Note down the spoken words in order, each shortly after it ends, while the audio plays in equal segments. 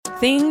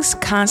Things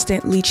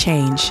constantly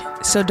change,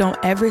 so don't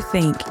ever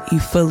think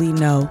you fully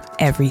know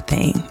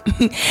everything.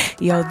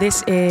 Yo,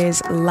 this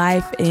is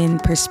Life in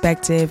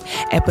Perspective,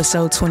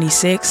 episode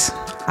 26.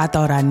 I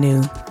thought I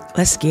knew.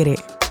 Let's get it.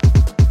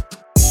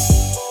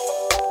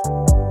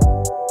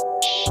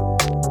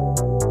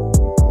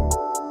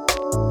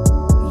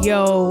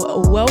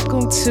 Yo,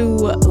 welcome to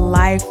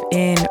Life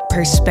in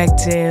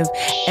Perspective,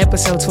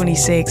 episode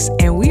 26,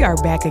 and we are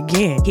back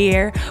again.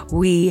 Here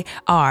we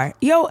are.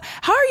 Yo,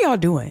 how are y'all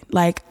doing?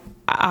 Like,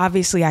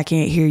 obviously I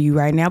can't hear you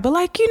right now, but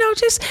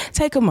just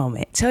take a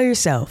moment. Tell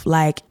yourself,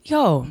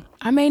 yo,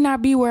 I may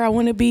not be where I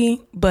want to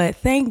be, but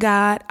thank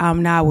God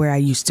I'm not where I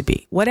used to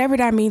be. Whatever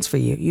that means for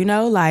you,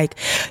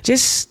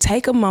 just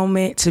take a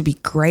moment to be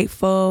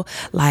grateful,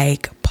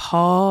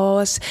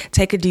 pause,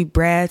 take a deep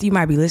breath. You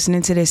might be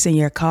listening to this in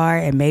your car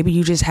and maybe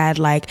you just had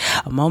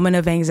a moment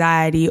of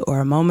anxiety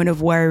or a moment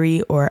of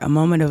worry or a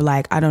moment of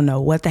I don't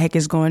know what the heck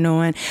is going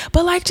on,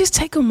 but just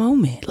take a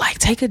moment,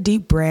 take a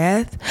deep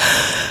breath.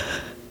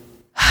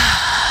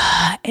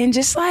 And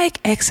just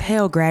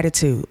exhale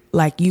gratitude.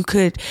 You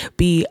could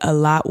be a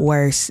lot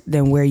worse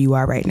than where you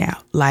are right now.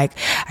 I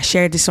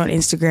shared this on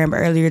Instagram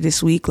earlier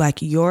this week.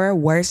 Your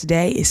worst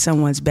day is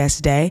someone's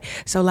best day.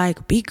 So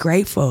be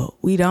grateful.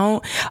 We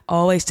don't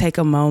always take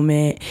a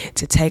moment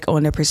to take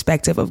on the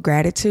perspective of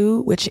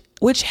gratitude,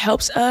 which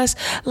helps us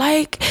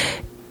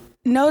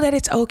know that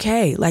it's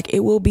okay.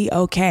 It will be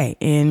okay.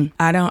 And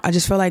I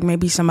just feel like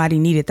maybe somebody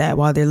needed that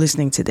while they're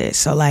listening to this.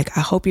 So I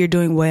hope you're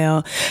doing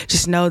well.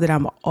 Just know that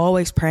I'm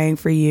always praying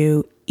for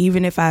you.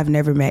 Even if I've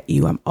never met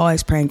you, I'm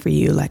always praying for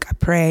you. I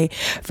pray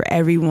for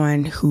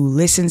everyone who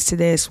listens to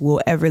this, will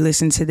ever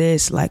listen to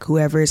this,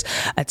 whoever's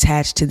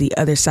attached to the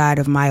other side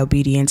of my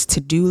obedience to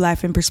do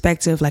Life in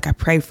Perspective. I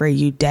pray for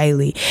you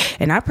daily.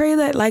 And I pray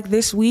that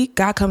this week,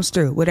 God comes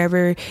through.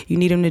 Whatever you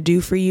need him to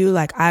do for you,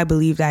 I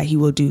believe that he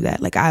will do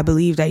that. I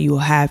believe that you will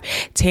have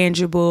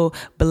tangible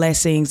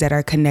blessings that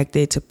are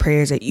connected to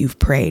prayers that you've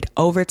prayed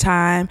over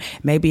time.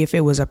 Maybe if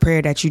it was a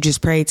prayer that you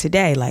just prayed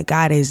today,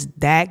 God is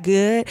that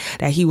good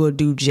that he will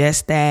do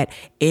just that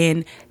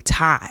in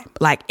time,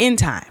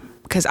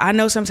 because I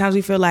know sometimes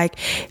we feel like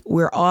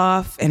we're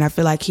off and I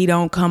feel like he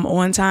don't come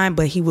on time,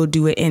 but he will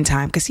do it in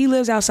time because he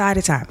lives outside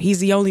of time. He's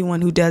the only one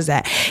who does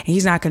that. And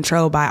he's not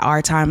controlled by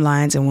our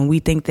timelines and when we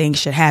think things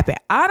should happen.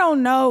 I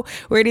don't know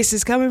where this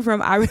is coming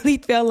from. I really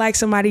feel like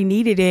somebody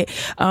needed it.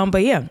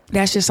 But yeah,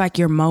 that's just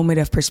your moment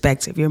of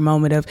perspective, your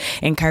moment of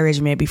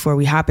encouragement before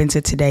we hop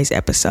into today's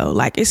episode.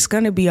 It's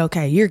going to be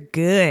okay. You're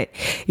good.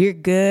 You're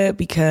good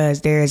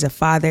because there is a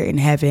Father in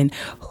heaven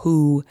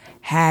who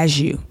has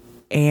you.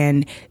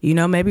 And,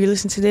 maybe you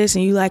listen to this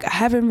and you I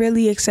haven't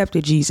really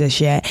accepted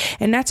Jesus yet.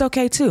 And that's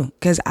okay, too,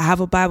 because I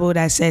have a Bible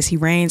that says he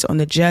reigns on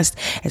the just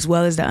as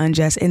well as the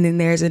unjust. And then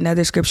there's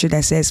another scripture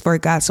that says, for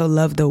God so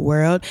loved the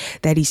world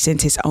that he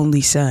sent his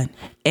only son.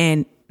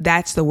 And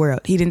that's the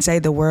world. He didn't say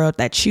the world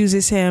that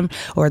chooses him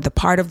or the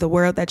part of the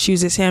world that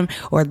chooses him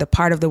or the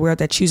part of the world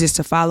that chooses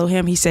to follow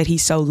him. He said he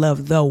so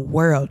loved the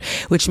world,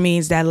 which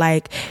means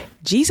that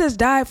Jesus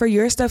died for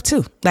your stuff,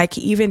 too.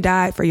 He even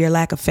died for your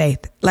lack of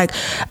faith.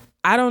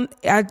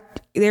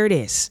 There it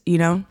is,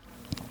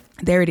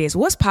 There it is.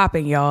 What's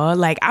popping,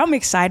 y'all? I'm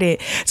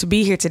excited to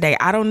be here today.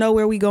 I don't know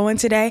where we going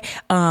today.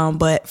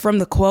 But from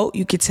the quote,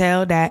 you could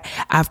tell that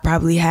I've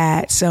probably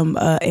had some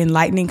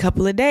enlightening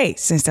couple of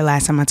days since the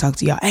last time I talked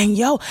to y'all. And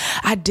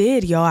I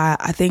did, y'all.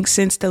 I think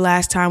since the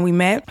last time we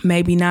met,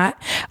 maybe not.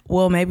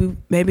 Well,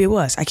 maybe it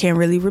was. I can't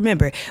really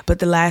remember. But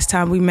the last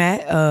time we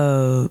met,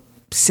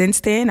 since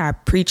then, I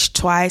preached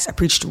twice. I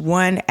preached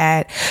one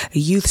at a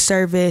youth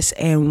service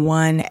and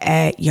one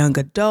at young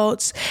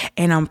adults.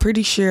 And I'm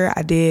pretty sure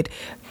I did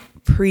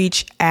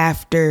preach I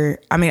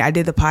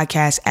did the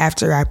podcast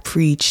after I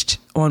preached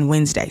on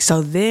Wednesday.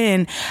 So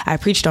then I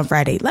preached on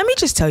Friday. Let me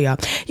just tell y'all,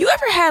 you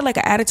ever had an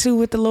attitude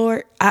with the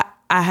Lord?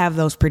 I have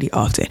those pretty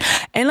often.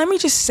 And let me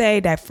just say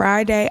that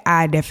Friday,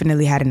 I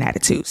definitely had an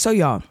attitude. So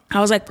y'all, I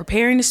was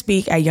preparing to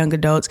speak at young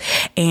adults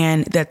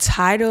and the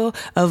title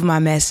of my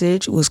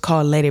message was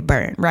called Let It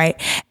Burn, right?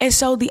 And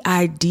so the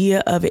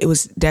idea of it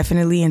was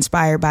definitely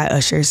inspired by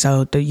Usher.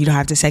 So you don't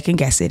have to second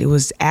guess it. It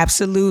was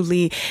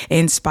absolutely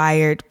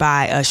inspired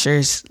by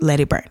Usher's Let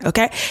It Burn.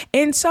 Okay.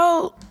 And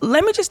so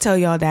let me just tell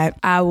y'all that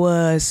I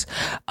was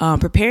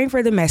preparing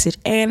for the message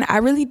and I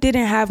really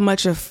didn't have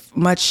much,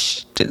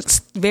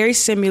 very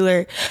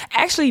similar,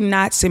 actually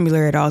not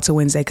similar at all to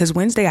Wednesday, because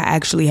Wednesday I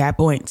actually had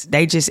points.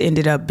 They just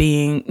ended up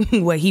being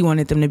what he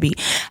wanted them to be.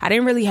 I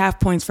didn't really have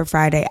points for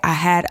Friday. I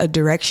had a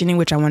direction in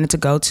which I wanted to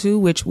go to,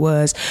 which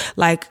was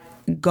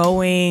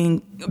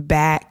going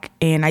back,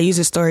 and I use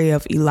the story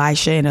of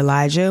Elisha and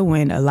Elijah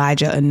when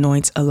Elijah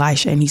anoints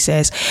Elisha and he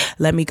says,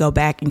 let me go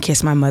back and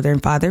kiss my mother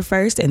and father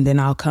first and then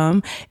I'll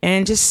come,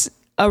 and just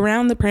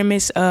around the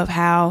premise of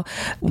how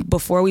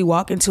before we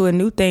walk into a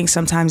new thing,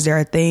 sometimes there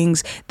are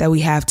things that we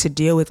have to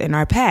deal with in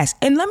our past.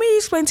 And let me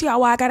explain to y'all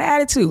why I got an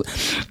attitude,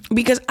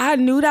 because I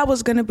knew that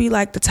was going to be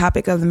like the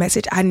topic of the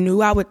message. I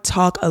knew I would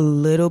talk a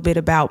little bit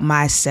about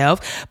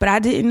myself, but I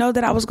didn't know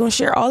that I was going to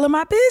share all of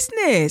my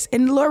business.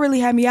 And the Lord really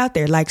had me out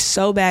there like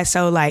so bad.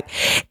 So like,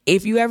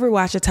 if you ever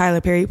watch a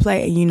Tyler Perry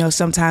play and you know,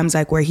 sometimes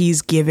like where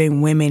he's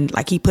giving women,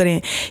 like he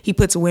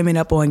puts women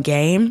up on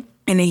game.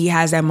 And then he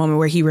has that moment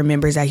where he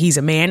remembers that he's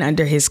a man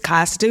under his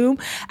costume.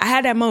 I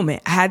had that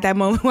moment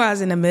where I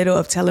was in the middle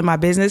of telling my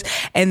business.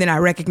 And then I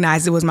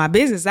recognized it was my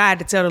business. I had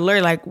to tell the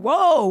Lord, like,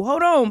 whoa,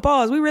 hold on,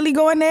 pause. We really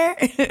going there?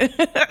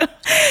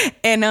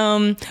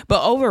 And,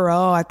 but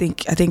overall, I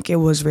think it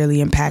was really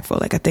impactful.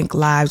 Like, I think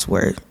lives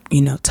were,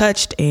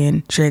 touched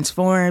and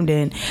transformed.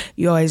 And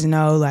you always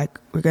know, like,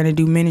 we're going to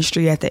do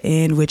ministry at the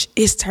end, which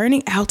is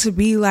turning out to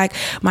be like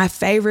my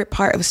favorite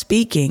part of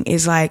speaking,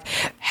 is like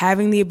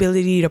having the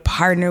ability to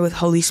partner with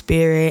Holy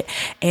Spirit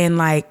and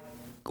like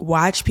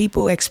watch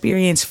people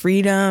experience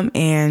freedom.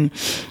 And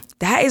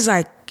that is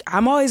like,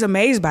 I'm always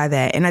amazed by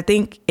that. And I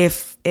think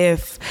if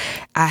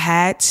I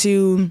had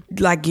to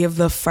like give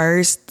the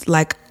first,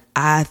 like,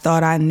 I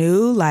thought I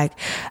knew, like,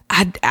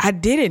 I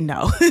didn't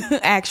know,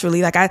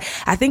 actually. Like, I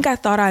think I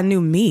thought I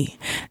knew me.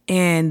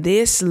 And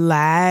this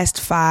last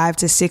 5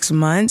 to 6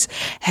 months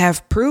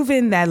have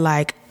proven that,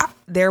 like,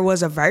 there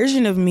was a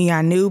version of me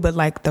I knew, but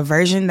like the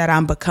version that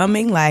I'm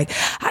becoming, like,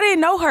 I didn't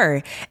know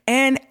her.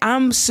 And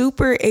I'm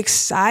super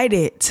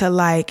excited to,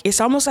 like, it's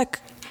almost like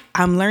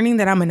I'm learning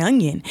that I'm an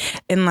onion,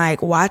 and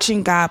like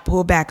watching God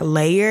pull back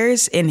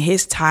layers in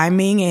his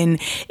timing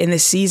and in the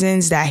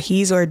seasons that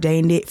he's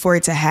ordained it for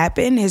it to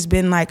happen has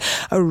been like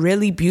a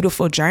really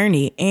beautiful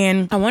journey.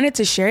 And I wanted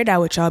to share that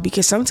with y'all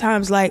because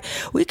sometimes like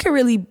we could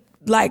really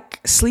like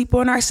sleep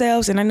on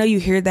ourselves. And I know you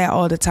hear that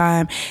all the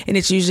time. And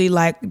it's usually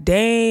like,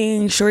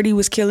 dang, Shorty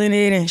was killing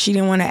it and she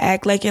didn't want to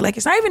act like it. Like,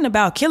 it's not even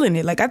about killing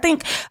it. Like, I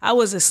think I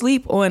was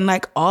asleep on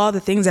like all the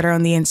things that are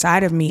on the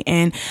inside of me,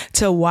 and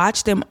to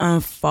watch them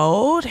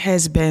unfold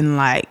has been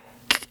like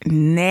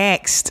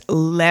next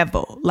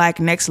level.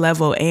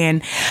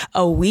 And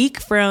a week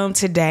from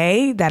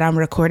today that I'm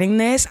recording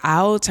this,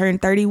 I'll turn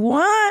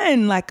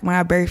 31. Like,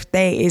 my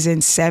birthday is in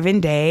 7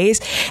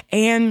 days.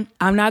 And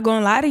I'm not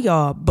gonna lie to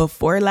y'all,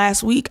 before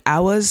last week,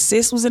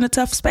 sis was in a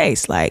tough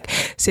space. Like,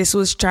 sis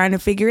was trying to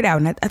figure it out.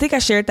 And I think I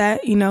shared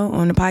that,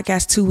 on the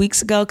podcast 2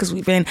 weeks ago, because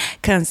we've been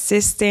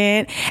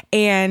consistent.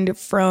 And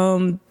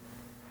from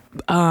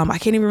I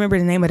can't even remember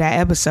the name of that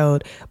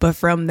episode, but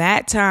from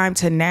that time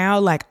to now,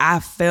 like,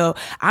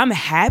 I'm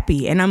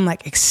happy and I'm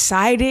like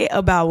excited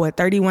about what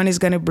 31 is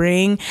going to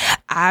bring.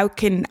 I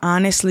can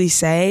honestly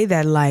say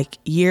that like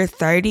year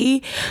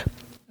 30,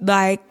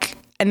 like,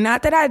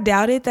 not that I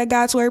doubted that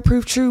God's word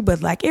proved true,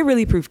 but like it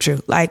really proved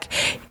true. Like,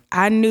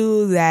 I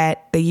knew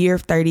that the year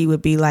of 30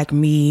 would be like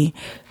me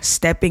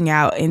stepping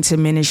out into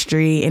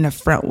ministry in a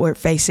frontward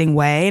facing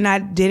way. And I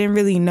didn't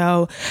really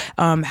know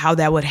how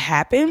that would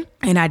happen.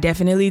 And I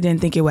definitely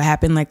didn't think it would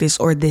happen like this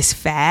or this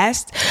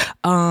fast.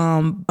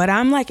 But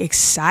I'm like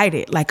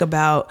excited like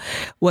about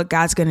what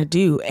God's going to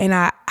do. And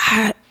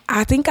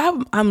I think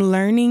I'm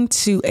learning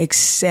to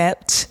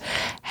accept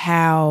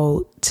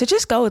how to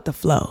just go with the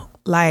flow.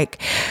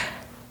 Like,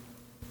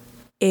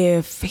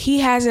 if he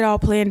has it all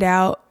planned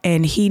out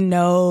and he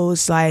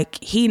knows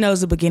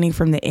the beginning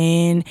from the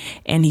end,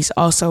 and he's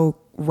also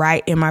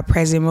right in my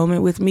present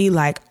moment with me,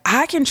 like,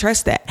 I can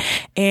trust that.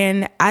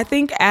 And I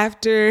think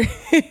after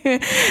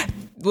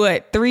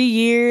 3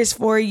 years,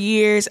 4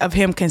 years of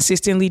him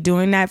consistently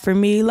doing that for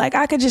me, like,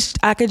 I could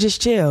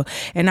just chill,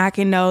 and I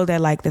can know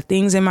that like the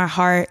things in my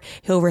heart,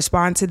 he'll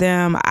respond to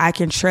them. I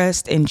can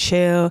trust and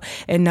chill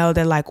and know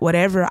that like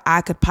whatever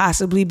I could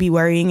possibly be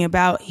worrying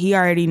about, he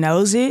already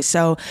knows it.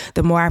 So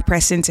the more I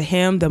press into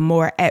him, the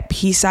more at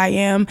peace I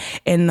am,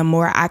 and the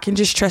more I can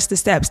just trust the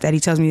steps that he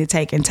tells me to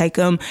take, and take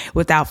them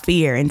without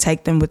fear, and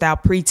take them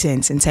without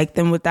pretense, and take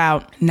them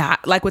without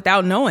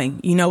knowing,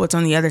 what's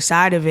on the other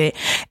side of it.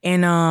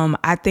 And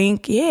I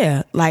think,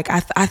 like I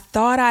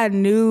thought I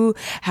knew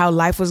how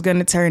life was going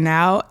to turn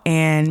out,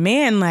 and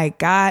man, like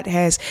God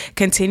has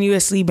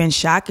continuously been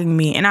shocking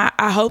me. And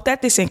I hope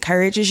that this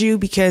encourages you,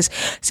 because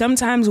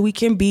sometimes we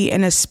can be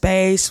in a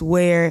space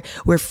where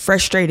we're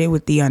frustrated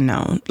with the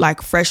unknown,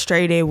 like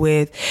frustrated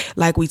with,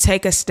 like, we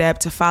take a step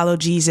to follow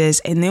Jesus,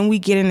 and then we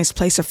get in this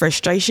place of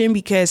frustration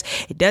because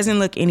it doesn't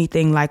look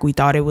anything like we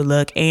thought it would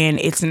look. And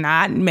it's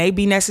not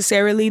maybe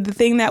necessarily the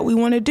thing that we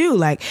want to do.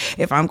 Like,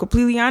 if I'm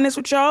completely honest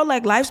with y'all,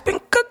 like, life's been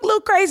cooked a little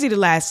crazy the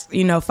last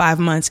 5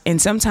 months,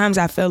 and sometimes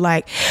I feel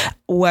like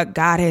what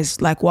God has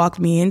like walked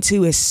me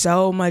into is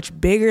so much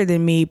bigger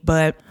than me.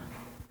 But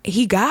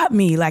he got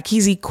me, like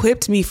he's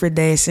equipped me for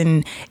this.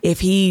 And if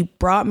he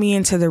brought me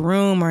into the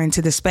room or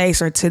into the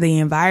space or to the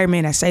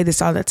environment, I say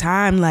this all the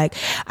time, like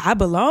I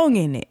belong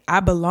in it. I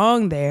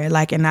belong there.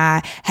 Like, and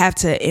I have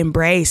to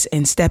embrace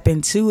and step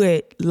into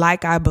it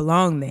like I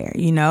belong there,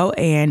 you know,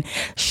 and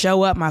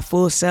show up my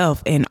full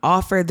self and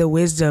offer the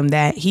wisdom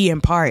that he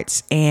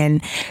imparts.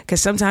 And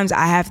because sometimes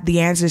I have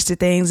the answers to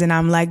things and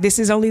I'm like, this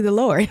is only the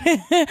Lord.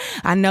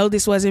 I know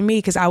this wasn't me,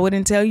 because I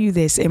wouldn't tell you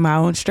this in my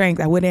own strength.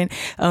 I wouldn't,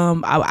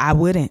 I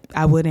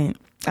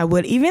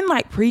would even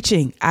like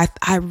preaching.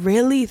 I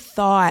really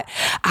thought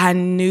I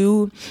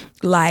knew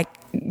like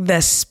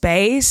the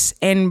space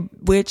in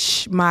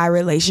which my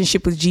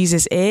relationship with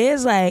Jesus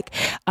is. Like,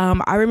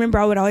 I remember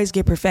I would always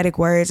get prophetic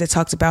words that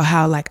talks about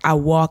how like I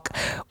walk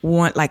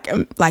one,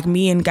 like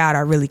me and God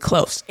are really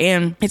close.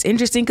 And it's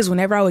interesting because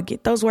whenever I would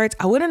get those words,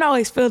 I wouldn't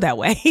always feel that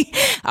way.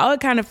 I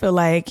would kind of feel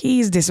like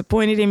he's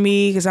disappointed in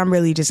me because I'm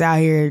really just out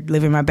here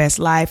living my best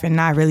life and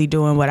not really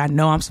doing what I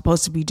know I'm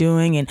supposed to be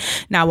doing and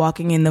not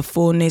walking in the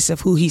fullness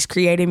of who he's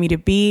created me to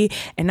be.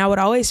 And I would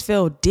always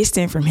feel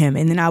distant from him.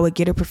 And then I would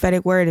get a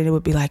prophetic word and it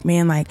would be like,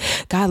 man, like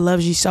God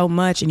loves you so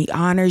much and he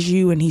honors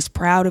you and he's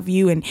proud of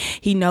you and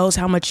he knows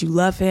how much you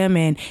love him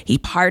and he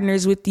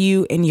partners with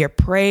you in your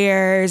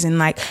prayers. And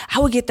like, I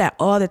would get that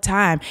all the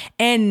time.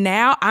 And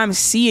now I'm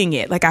seeing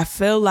it. Like, I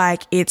feel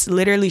like it's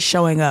literally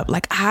showing up.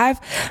 Like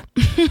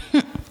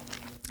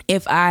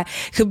if I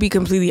could be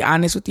completely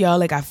honest with y'all,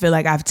 like I feel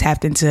like I've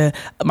tapped into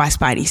my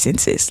spidey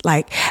senses.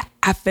 Like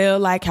I feel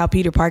like how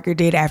Peter Parker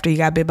did after he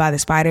got bit by the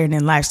spider and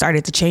then life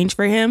started to change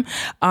for him.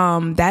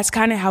 That's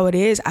kind of how it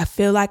is. I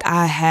feel like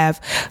I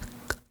have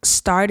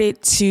started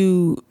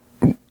to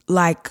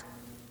like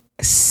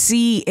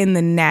see in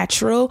the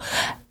natural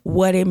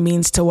what it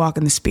means to walk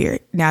in the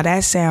spirit. Now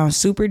that sounds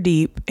super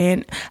deep.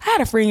 And I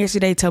had a friend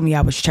yesterday tell me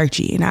I was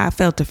churchy and I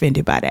felt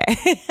offended by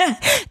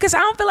that because I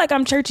don't feel like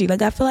I'm churchy.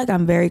 Like I feel like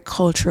I'm very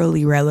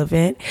culturally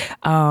relevant.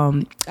 There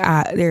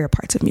are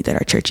parts of me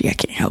that are churchy. I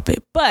can't help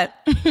it. But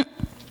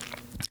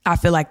I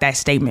feel like that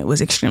statement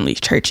was extremely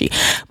churchy,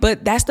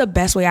 but that's the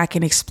best way I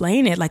can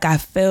explain it. Like, I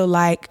feel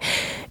like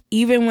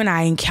even when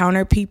I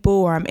encounter people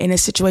or I'm in a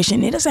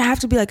situation, it doesn't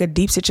have to be like a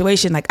deep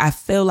situation. Like, I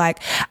feel like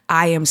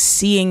I am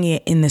seeing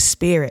it in the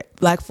spirit.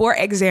 Like, for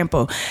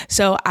example,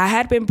 so I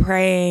had been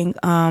praying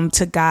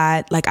to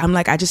God. Like, I'm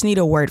like, I just need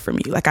a word from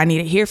you. Like, I need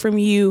to hear from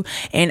you.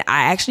 And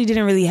I actually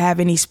didn't really have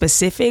any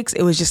specifics.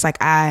 It was just like,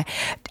 I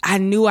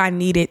knew I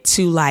needed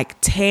to like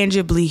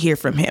tangibly hear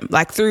from him,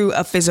 like through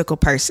a physical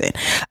person.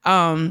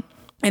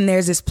 And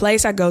there's this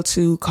place I go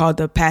to called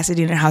the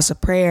Pasadena House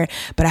of Prayer,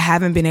 but I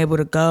haven't been able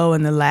to go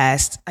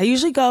I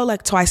usually go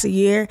like twice a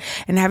year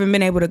and I haven't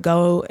been able to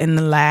go in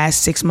the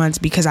last 6 months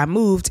because I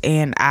moved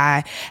and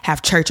I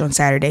have church on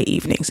Saturday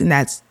evenings. And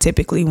that's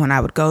typically when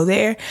I would go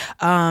there.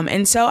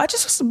 And so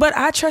but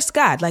I trust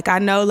God. Like, I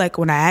know like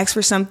when I ask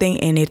for something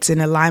and it's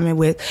in alignment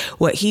with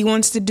what he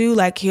wants to do,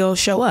 like he'll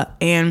show up.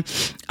 And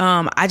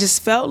I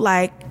just felt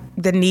like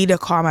the need to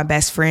call my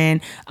best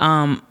friend,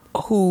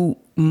 who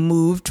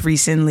moved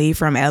recently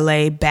from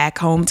LA back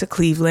home to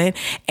Cleveland,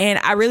 and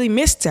I really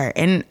missed her.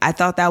 And I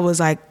thought that was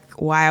like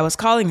why I was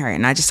calling her.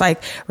 And I just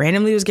like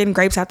randomly was getting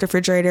grapes out the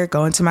refrigerator,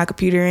 going to my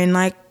computer and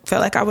like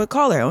felt like I would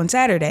call her on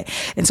Saturday.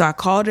 And so I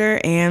called her,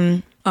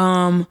 and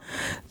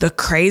the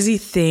crazy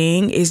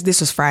thing is this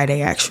was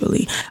Friday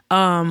actually.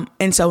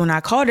 And so when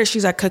I called her,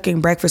 she's like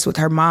cooking breakfast with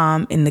her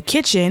mom in the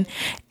kitchen.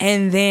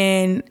 And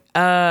then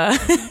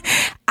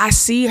I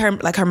see her,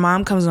 like her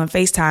mom comes on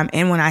FaceTime.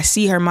 And when I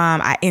see her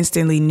mom, I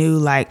instantly knew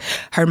like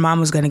her mom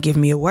was going to give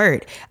me a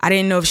word. I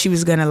didn't know if she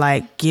was going to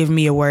like give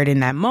me a word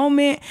in that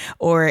moment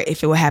or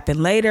if it would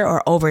happen later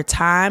or over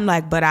time.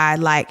 Like, but I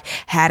like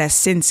had a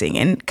sensing,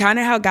 and kind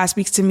of how God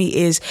speaks to me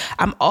is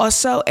I'm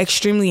also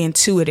extremely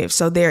intuitive.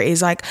 So there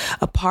is like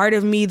a part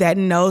of me that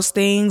knows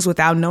things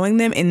without knowing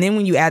them. And then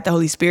when you add the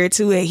Holy Spirit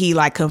to it, he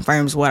like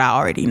confirms what I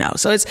already know.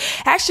 So it's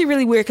actually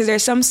really weird because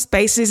there's some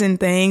spaces and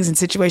things and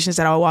situations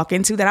that I'll walk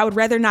into that I would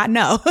rather not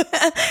know.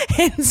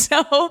 And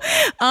so,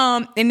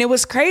 and it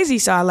was crazy.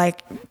 So I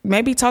like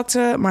maybe talked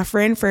to my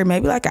friend for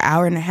maybe like an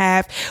hour and a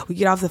half. We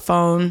get off the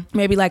phone.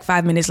 Maybe like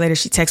 5 minutes later,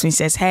 she texts me and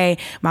says, "Hey,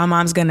 my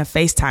mom's going to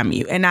FaceTime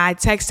you." And I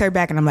text her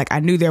back and I'm like, I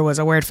knew there was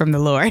a word from the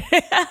Lord.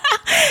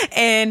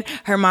 And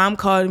her mom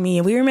called me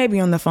and we were maybe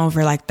on the phone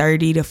for like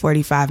 30 to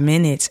 45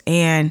 minutes.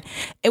 And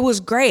it was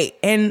great.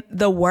 And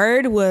the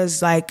word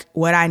was like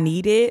what I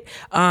needed.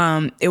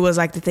 It was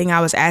like the thing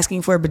I was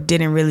asking for, but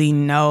didn't really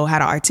know how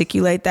to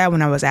articulate that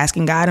when I was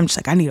asking God. I'm just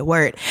like, I need a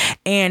word.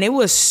 And it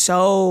was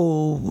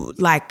so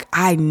like,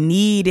 I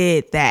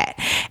needed that.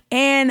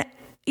 And,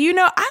 you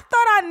know, I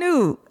thought I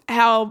knew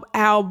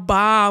how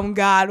bomb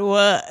God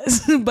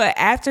was. But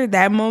after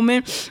that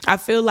moment, I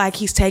feel like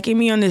he's taking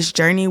me on this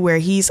journey where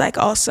he's like,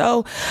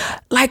 also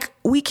like,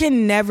 we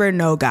can never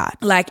know God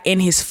like in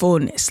his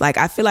fullness. Like,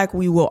 I feel like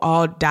we will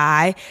all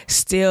die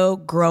still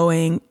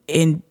growing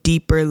in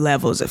deeper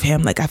levels of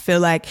him. Like, I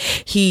feel like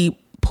he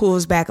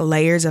pulls back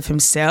layers of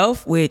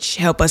himself, which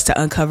help us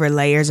to uncover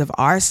layers of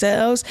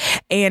ourselves.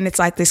 And it's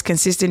like this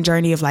consistent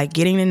journey of like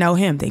getting to know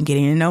him, then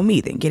getting to know me,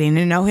 then getting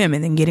to know him,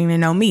 and then getting to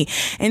know me.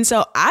 And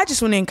so I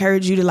just want to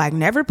encourage you to like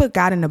never put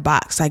God in a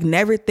box. Like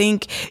never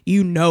think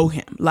you know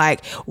him.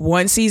 Like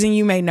one season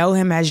you may know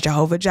him as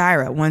Jehovah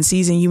Jireh. One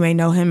season you may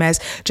know him as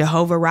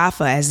Jehovah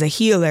Rapha, as the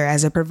healer,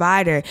 as a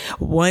provider.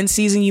 One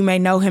season you may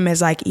know him as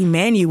like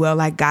Emmanuel,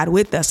 like God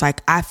with us.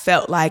 Like I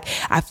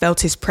felt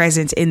his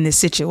presence in this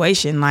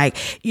situation. Like,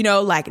 you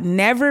know, like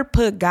never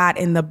put God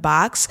in the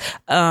box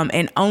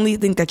and only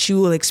think that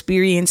you will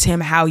experience him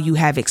how you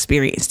have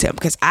experienced him.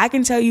 Because I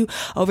can tell you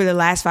over the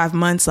last 5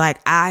 months, like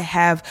I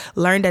have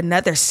learned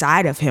another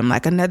side of him,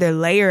 like another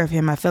layer of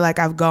him. I feel like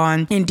I've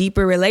gone in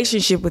deeper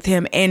relationship with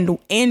him. And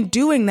in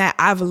doing that,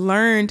 I've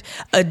learned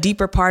a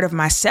deeper part of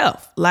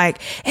myself. Like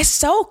it's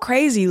so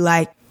crazy.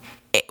 Like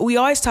we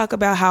always talk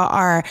about how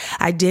our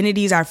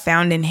identities are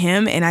found in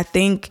him. And I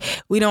think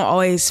we don't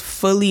always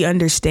fully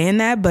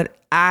understand that, but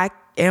I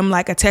am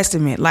like a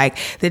testament. Like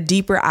the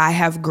deeper I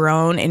have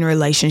grown in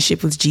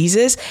relationship with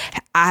Jesus,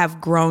 I have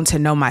grown to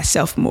know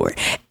myself more.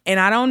 And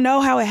I don't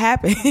know how it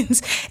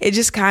happens. It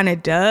just kind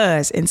of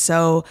does. And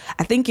so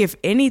I think if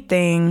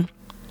anything,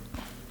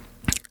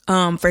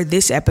 for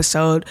this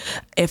episode,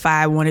 if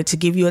I wanted to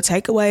give you a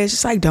takeaway, it's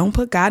just like, don't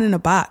put God in a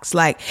box.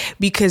 Like,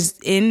 because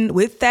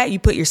with that, you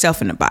put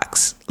yourself in a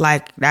box.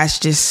 Like, that's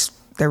just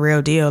the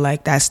real deal.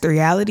 Like, that's the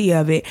reality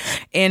of it.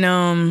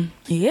 And,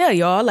 yeah,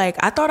 y'all, like,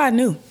 I thought I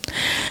knew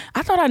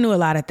a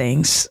lot of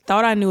things.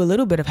 Thought I knew a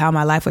little bit of how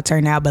my life would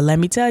turn out. But let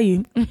me tell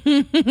you,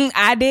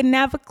 I didn't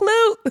have a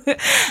clue.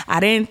 I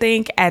didn't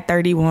think at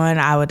 31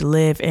 I would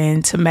live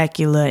in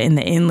Temecula in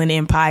the Inland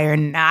Empire,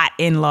 not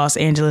in Los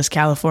Angeles,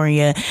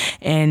 California,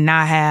 and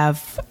not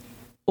have,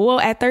 well,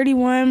 at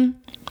 31,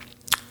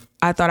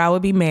 I thought I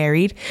would be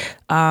married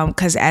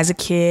because as a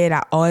kid,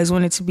 I always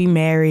wanted to be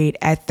married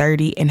at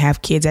 30 and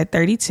have kids at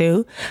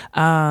 32,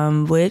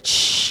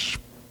 which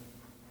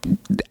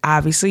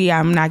obviously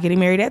I'm not getting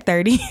married at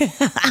 30.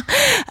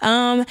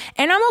 And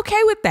I'm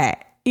okay with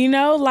that. You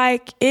know,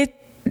 like if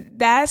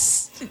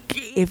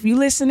you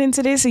listening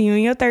to this and you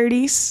in your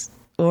 30s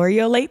or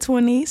your late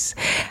 20s,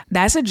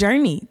 that's a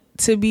journey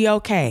to be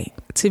okay.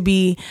 To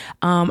be,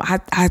 I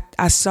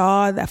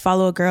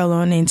follow a girl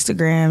on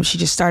Instagram. She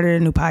just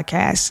started a new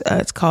podcast.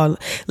 It's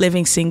called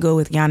Living Single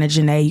with Yana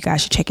Janae. You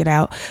guys should check it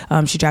out.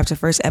 She dropped her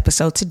first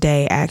episode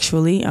today,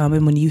 actually.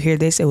 And when you hear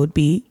this, it would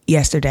be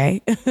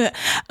yesterday.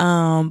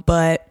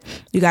 But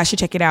you guys should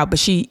check it out. But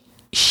she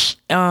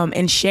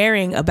in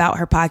sharing about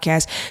her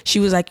podcast, she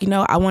was like, you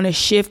know, I want to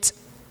shift,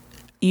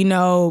 you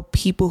know,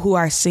 people who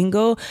are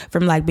single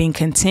from like being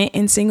content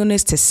in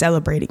singleness to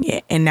celebrating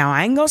it. And now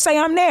I ain't gonna say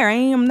I'm there.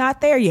 I'm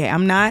not there yet.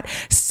 I'm not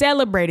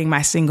celebrating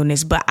my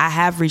singleness, but I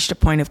have reached a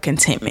point of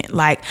contentment,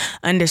 like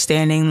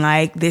understanding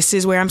like this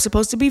is where I'm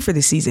supposed to be for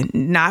this season,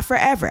 not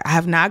forever. I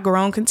have not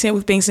grown content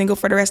with being single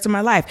for the rest of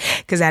my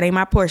life because that ain't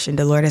my portion.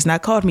 The Lord has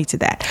not called me to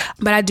that.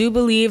 But I do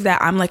believe that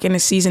I'm like in a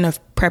season of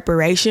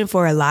preparation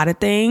for a lot of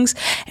things.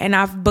 And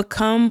I've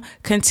become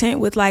content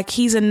with like,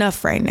 he's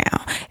enough right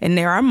now. And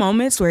there are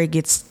moments where it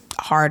gets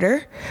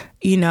harder,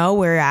 you know,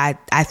 where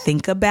I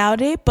think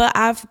about it, but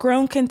I've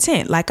grown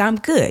content. Like I'm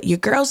good. Your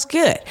girl's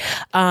good.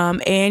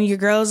 And your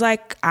girl's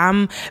like,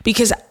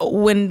 because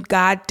when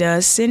God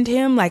does send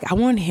him, like I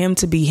want him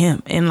to be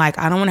him. And like,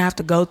 I don't want to have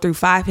to go through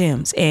 5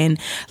 hymns and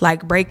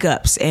like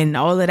breakups and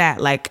all of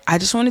that. Like, I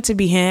just want it to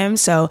be him.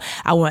 So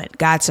I want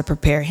God to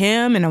prepare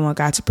him and I want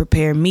God to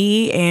prepare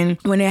me. And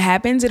when it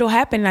happens, it'll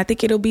happen. And I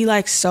think it'll be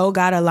like so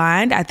God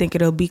aligned. I think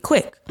it'll be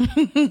quick.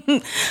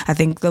 I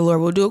think the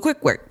Lord will do a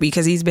quick work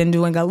because he's been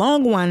doing a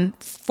long one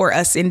for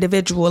us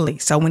individually.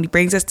 So when he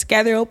brings us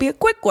together, it'll be a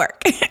quick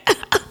work.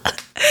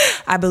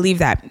 I believe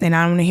that. And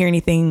I don't want to hear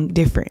anything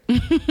different.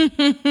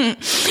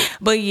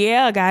 But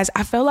yeah, guys,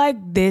 I feel like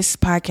this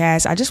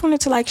podcast, I just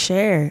wanted to like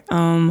share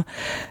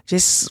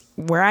just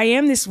where I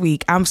am this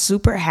week. I'm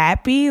super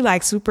happy,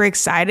 like super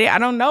excited. I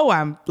don't know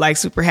why I'm like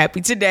super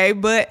happy today,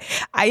 but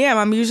I am.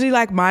 I'm usually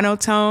like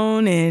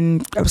monotone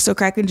and I'm still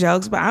cracking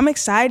jokes, but I'm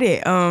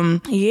excited.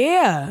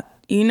 Yeah.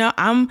 You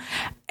know,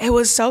 it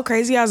was so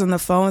crazy. I was on the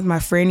phone with my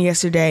friend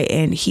yesterday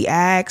and he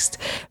asked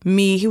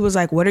me, he was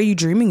like, what are you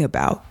dreaming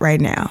about right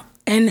now?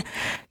 And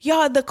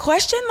y'all, the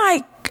question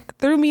like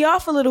threw me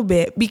off a little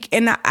bit.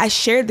 And I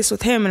shared this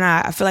with him and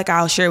I feel like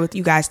I'll share it with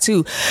you guys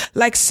too.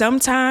 Like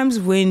sometimes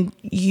when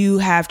you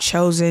have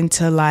chosen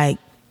to like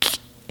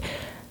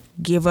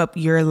give up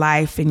your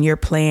life and your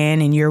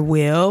plan and your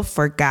will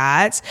for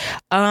God's,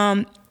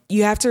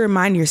 you have to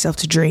remind yourself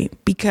to dream.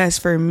 Because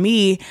for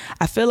me,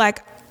 I feel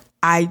like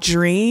I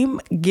dream,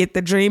 get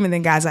the dream, and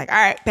then God's like, all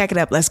right, pack it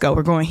up. Let's go.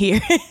 We're going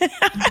here.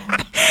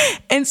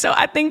 And so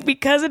I think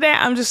because of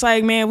that, I'm just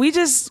like, man, we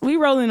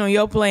rolling on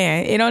your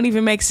plan. It don't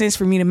even make sense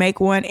for me to make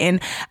one.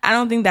 And I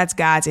don't think that's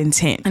God's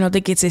intent. I don't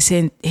think it's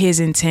his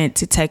intent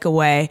to take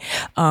away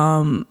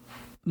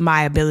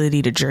my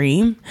ability to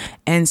dream.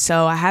 And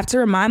so I have to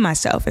remind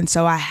myself. And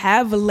so I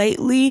have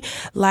lately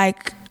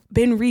like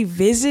been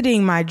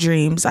revisiting my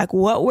dreams. Like,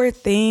 what were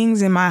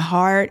things in my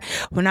heart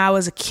when I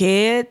was a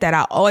kid that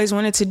I always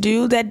wanted to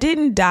do that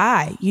didn't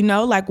die? You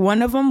know, like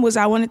one of them was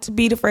I wanted to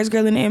be the first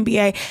girl in the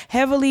NBA,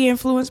 heavily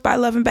influenced by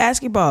Love and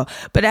Basketball.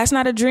 But that's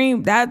not a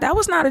dream. That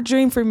was not a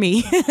dream for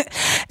me.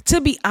 To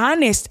be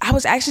honest, I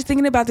was actually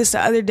thinking about this the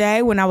other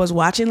day when I was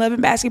watching Love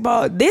and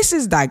Basketball. This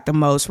is like the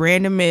most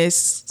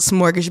randomest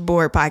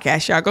smorgasbord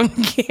podcast y'all gonna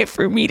get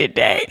from me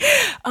today.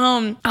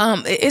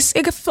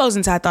 It flows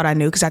into I Thought I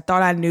Knew, because I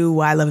thought I knew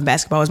why Love and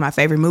Basketball was my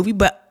favorite movie.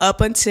 But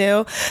up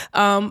until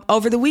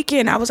over the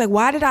weekend, I was like,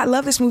 why did I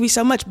love this movie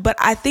so much? But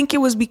I think it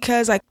was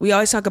because, like, we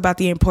always talk about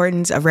the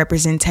importance of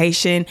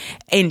representation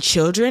in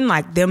children,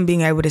 like them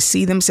being able to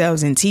see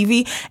themselves in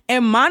TV.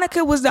 And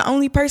Monica was the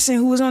only person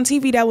who was on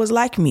TV that was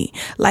like me.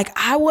 Like,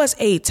 I was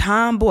a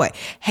tomboy.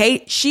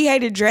 She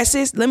hated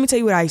dresses. Let me tell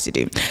you what I used to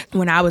do.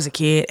 When I was a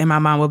kid and my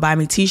mom would buy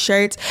me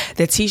t-shirts,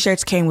 the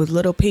t-shirts came with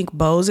little pink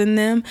bows in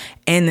them.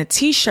 And the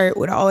t-shirt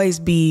would always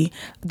be,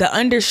 the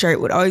undershirt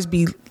would always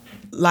be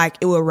like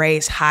it would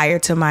raise higher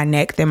to my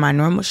neck than my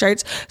normal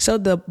shirts. So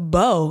the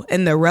bow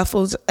and the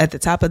ruffles at the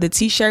top of the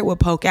t-shirt would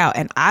poke out,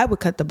 and I would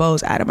cut the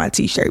bows out of my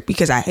t-shirt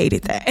because I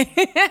hated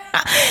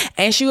that.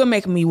 And she would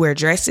make me wear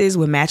dresses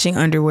with matching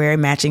underwear,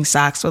 matching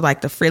socks with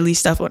like the frilly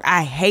stuff.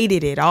 I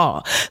hated it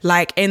all.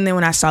 Like, and then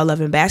when I saw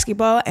Love and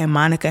Basketball and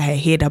Monica had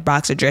hid a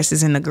box of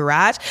dresses in the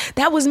garage,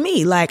 that was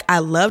me. Like, I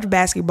loved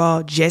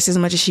basketball just as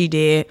much as she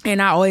did.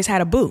 And I always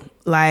had a boo.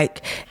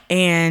 Like,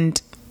 and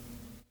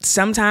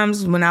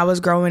sometimes when I was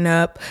growing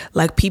up,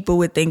 like, people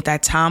would think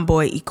that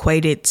tomboy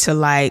equated to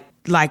like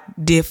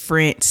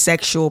different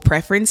sexual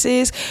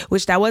preferences,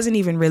 which that wasn't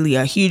even really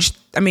a huge,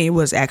 I mean, it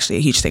was actually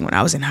a huge thing when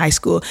I was in high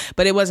school,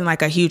 but it wasn't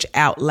like a huge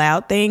out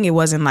loud thing. It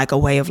wasn't like a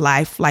way of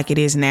life like it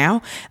is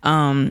now.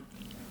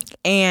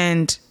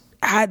 And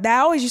that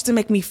always used to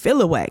make me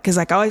feel away, because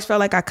like I always felt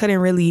like I couldn't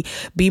really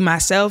be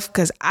myself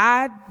because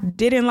I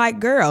didn't like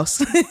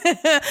girls.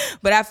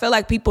 But I feel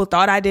like people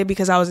thought I did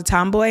because I was a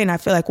tomboy. And I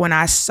feel like when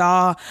I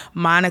saw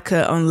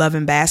Monica on Love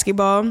and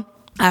Basketball,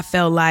 I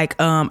felt like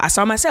I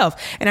saw myself.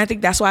 And I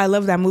think that's why I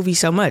love that movie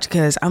so much,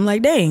 because I'm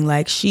like, dang,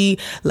 like, she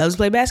loves to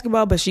play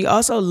basketball, but she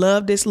also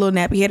loved this little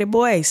nappy-headed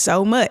boy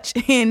so much.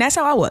 And that's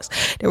how I was.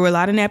 There were a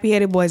lot of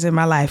nappy-headed boys in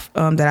my life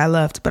that I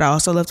loved, but I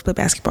also loved to play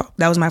basketball.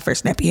 That was my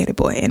first nappy-headed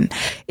boy, and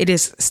it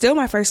is still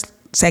my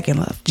second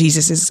love.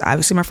 Jesus is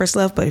obviously my first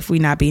love, but if we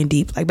not being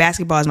deep, like,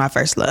 basketball is my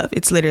first love.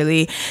 It's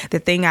literally the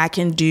thing I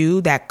can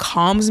do that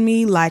calms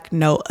me like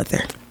no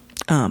other.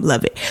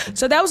 Love it.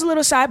 So that was a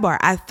little sidebar.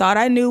 I thought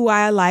I knew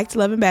why I liked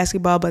Love and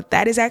Basketball, but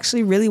that is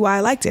actually really why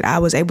I liked it. I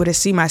was able to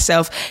see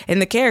myself in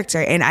the character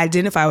and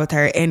identify with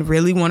her and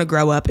really want to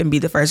grow up and be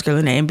the first girl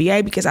in the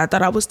NBA, because I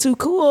thought I was too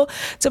cool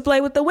to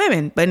play with the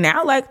women. But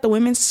now, like, the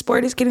women's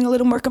sport is getting a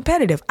little more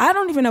competitive. I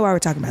don't even know why we're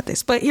talking about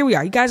this, but here we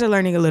are. You guys are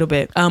learning a little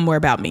bit more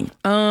about me.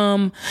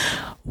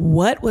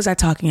 What was I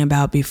talking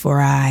about before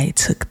I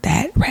took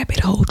that rabbit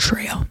hole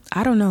trail?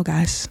 I don't know,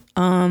 guys.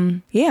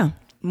 Yeah.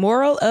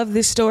 Moral of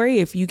this story,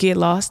 if you get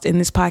lost in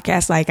this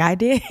podcast like I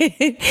did,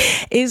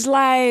 is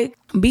like,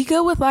 be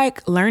good with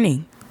like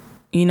learning,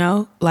 you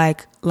know,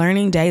 like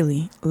learning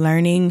daily,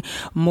 learning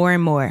more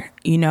and more.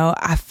 You know,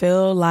 I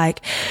feel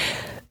like,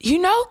 you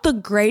know, the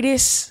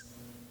greatest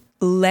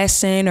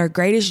lesson or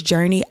greatest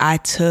journey I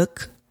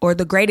took, or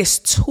the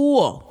greatest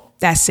tool,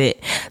 that's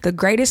it. The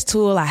greatest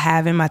tool I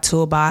have in my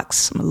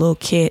toolbox, my little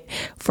kit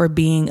for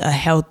being a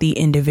healthy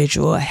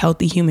individual, a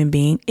healthy human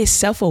being, is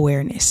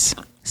self-awareness.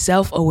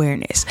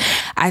 Self-awareness.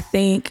 I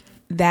think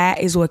that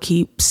is what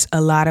keeps a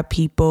lot of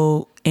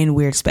people in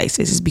weird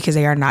spaces, is because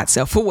they are not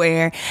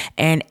self-aware,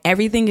 and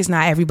everything is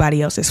not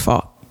everybody else's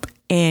fault.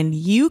 And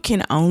you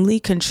can only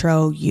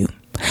control you.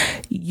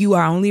 You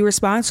are only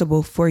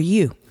responsible for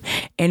you.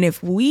 And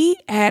if we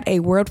had a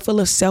world full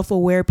of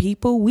self-aware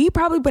people, we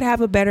probably would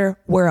have a better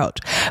world.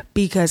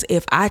 Because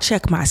if I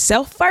check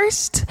myself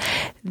first,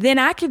 then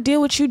I could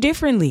deal with you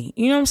differently.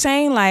 You know what I'm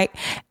saying? Like,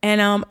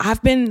 and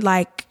I've been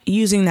like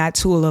using that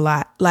tool a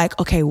lot. Like,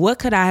 okay, what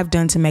could I have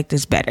done to make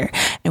this better?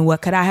 And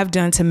what could I have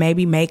done to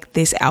maybe make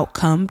this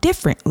outcome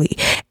differently?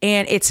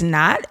 And it's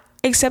not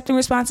accepting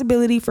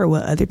responsibility for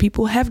what other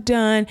people have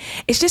done.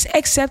 It's just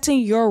accepting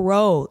your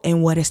role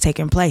in what has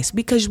taken place,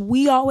 because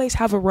we always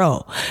have a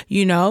role,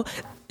 you know.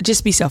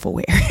 Just be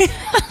self-aware.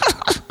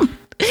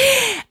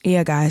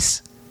 Yeah,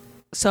 guys.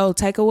 So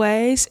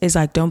takeaways is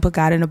like, don't put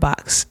God in a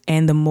box.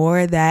 And the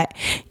more that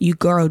you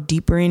grow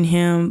deeper in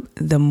him,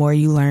 the more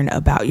you learn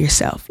about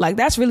yourself. Like,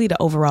 that's really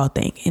the overall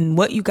thing. And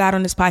what you got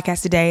on this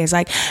podcast today is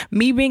like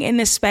me being in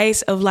the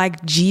space of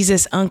like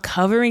Jesus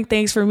uncovering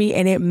things for me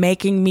and it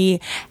making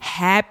me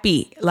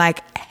happy,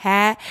 like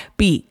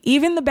happy.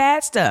 Even the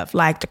bad stuff,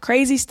 like the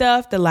crazy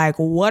stuff, the like,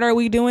 what are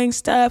we doing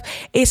stuff?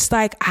 It's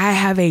like I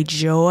have a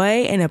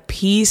joy and a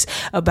peace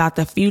about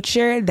the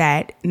future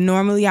that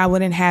normally I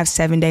wouldn't have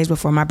 7 days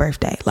before my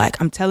birthday. Like,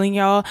 I'm telling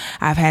y'all,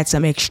 I've had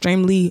some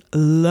extremely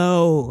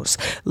lows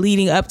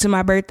leading up to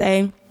my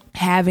birthday,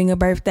 having a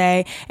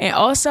birthday. And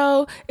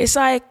also, it's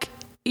like,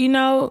 you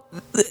know,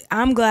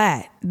 I'm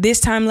glad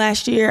this time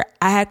last year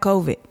I had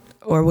COVID.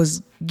 or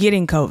was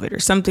getting COVID or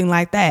something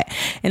like that.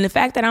 And the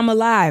fact that I'm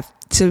alive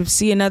to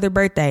see another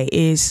birthday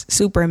is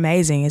super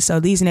amazing. And so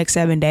these next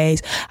 7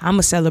 days, I'm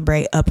gonna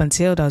celebrate up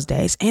until those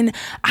days. And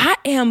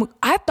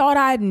I thought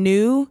I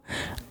knew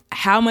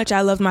how much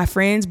I love my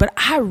friends, but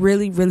I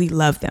really, really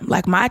love them.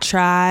 Like my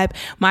tribe,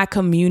 my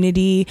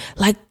community,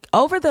 like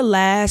over the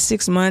last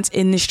 6 months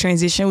in this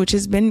transition, which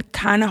has been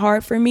kind of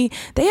hard for me,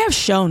 they have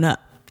shown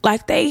up.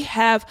 Like they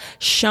have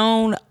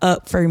shown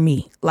up for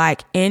me,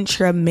 like in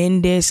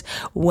tremendous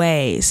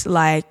ways,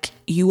 like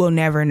you will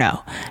never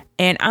know.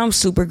 And I'm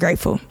super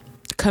grateful.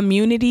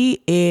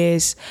 Community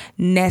is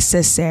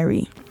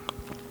necessary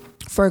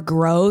for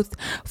growth,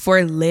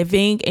 for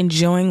living,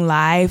 enjoying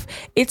life.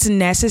 It's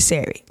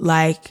necessary.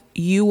 Like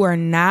you are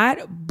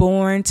not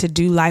born to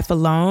do life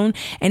alone.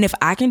 And if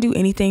I can do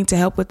anything to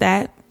help with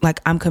that, like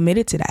I'm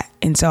committed to that.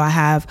 And so I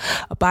have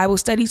a Bible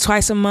study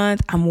twice a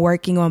month. I'm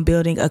working on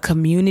building a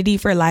community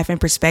for life and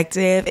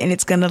perspective, and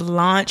it's going to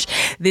launch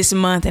this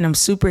month. And I'm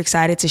super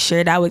excited to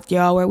share that with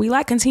y'all, where we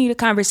like continue the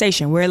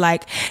conversation. We're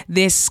like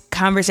this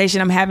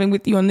conversation I'm having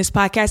with you on this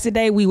podcast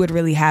today. We would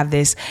really have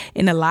this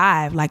in a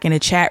live, like in a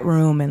chat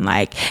room and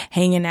like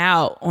hanging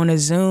out on a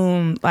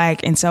Zoom.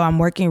 Like, and so I'm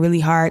working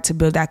really hard to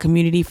build that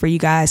community for you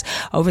guys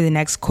over the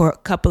next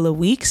couple of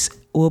weeks.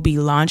 We'll be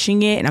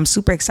launching it, and I'm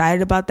super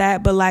excited about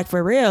that. But like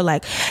for real,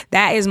 like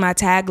that is my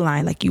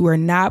tagline. Like you were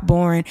not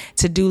born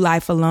to do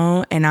life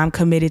alone, and I'm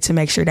committed to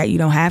make sure that you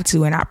don't have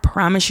to. And I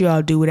promise you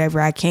I'll do whatever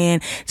I can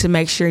to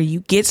make sure you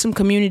get some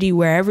community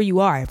wherever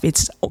you are. If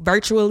it's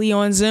virtually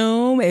on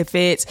Zoom, if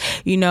it's,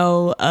 you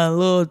know, a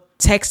little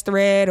text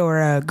thread or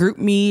a group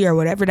me or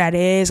whatever that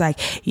is, like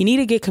you need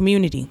to get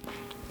community.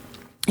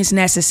 It's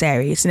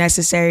necessary. It's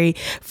necessary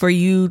for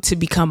you to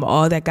become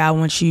all that God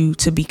wants you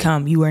to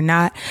become. You are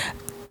not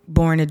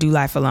born to do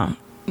life alone.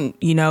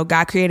 You know,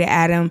 God created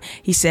Adam.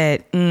 He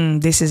said,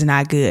 this is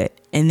not good.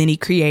 And then he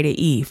created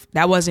Eve.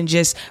 That wasn't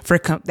just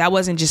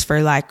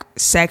for like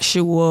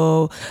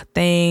sexual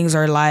things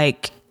or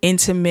like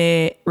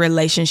intimate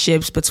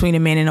relationships between a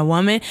man and a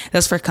woman.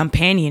 That's for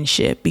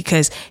companionship,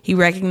 because he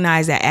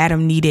recognized that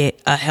Adam needed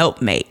a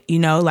helpmate, you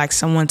know, like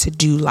someone to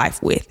do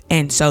life with.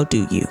 And so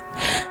do you.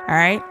 All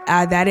right.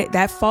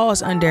 That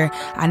falls under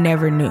I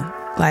never knew.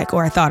 Like,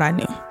 or I thought I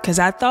knew, because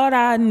I thought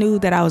I knew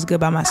that I was good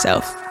by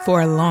myself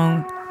for a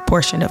long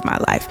portion of my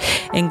life.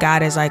 And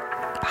God has like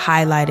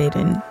highlighted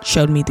and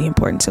showed me the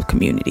importance of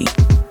community.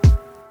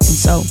 And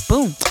so,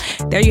 boom,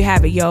 there you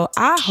have it, yo.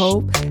 I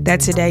hope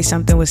that today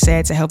something was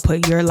said to help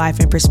put your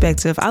life in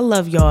perspective. I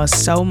love y'all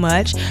so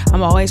much.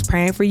 I'm always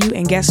praying for you.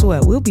 And guess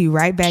what? We'll be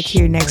right back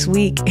here next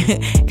week,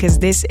 because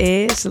this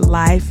is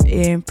Life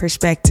in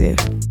Perspective.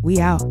 We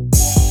out.